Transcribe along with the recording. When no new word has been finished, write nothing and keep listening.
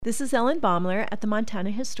This is Ellen Baumler at the Montana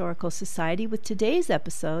Historical Society with today's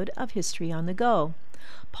episode of History on the Go.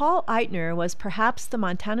 Paul Eitner was perhaps the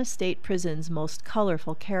Montana State Prison's most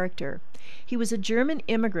colorful character. He was a German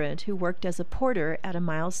immigrant who worked as a porter at a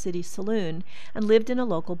Miles City saloon and lived in a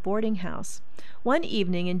local boarding house. One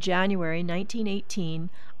evening in January 1918,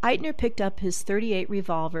 Eitner picked up his .38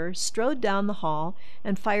 revolver, strode down the hall,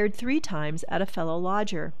 and fired 3 times at a fellow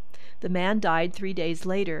lodger. The man died 3 days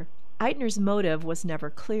later. Eitner's motive was never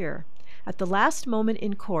clear. At the last moment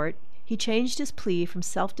in court, he changed his plea from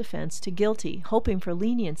self-defense to guilty, hoping for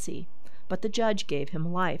leniency, but the judge gave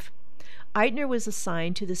him life. Eitner was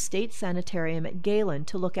assigned to the state sanitarium at Galen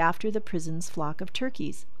to look after the prison's flock of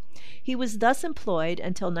turkeys. He was thus employed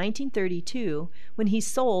until 1932, when he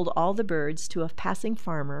sold all the birds to a passing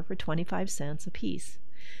farmer for 25 cents apiece.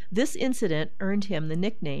 This incident earned him the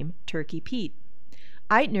nickname Turkey Pete.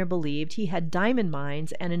 Eitner believed he had diamond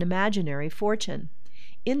mines and an imaginary fortune.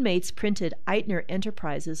 Inmates printed Eitner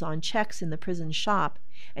Enterprises on checks in the prison shop,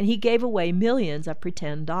 and he gave away millions of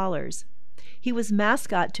pretend dollars. He was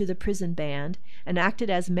mascot to the prison band and acted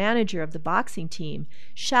as manager of the boxing team,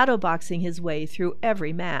 shadowboxing his way through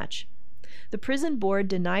every match. The prison board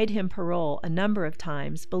denied him parole a number of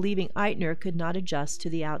times, believing Eitner could not adjust to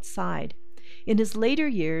the outside. In his later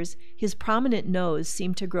years, his prominent nose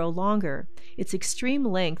seemed to grow longer. Its extreme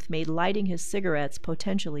length made lighting his cigarettes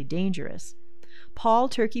potentially dangerous. Paul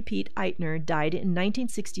Turkey Pete Eitner died in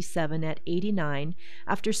 1967 at 89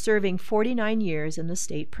 after serving 49 years in the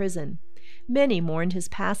state prison. Many mourned his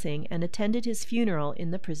passing and attended his funeral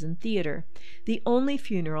in the prison theater, the only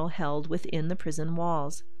funeral held within the prison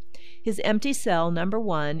walls. His empty cell number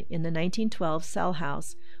 1 in the 1912 cell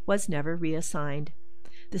house was never reassigned.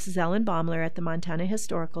 This is Ellen Baumler at the Montana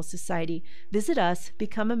Historical Society. Visit us,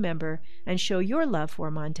 become a member, and show your love for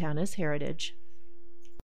Montana's heritage.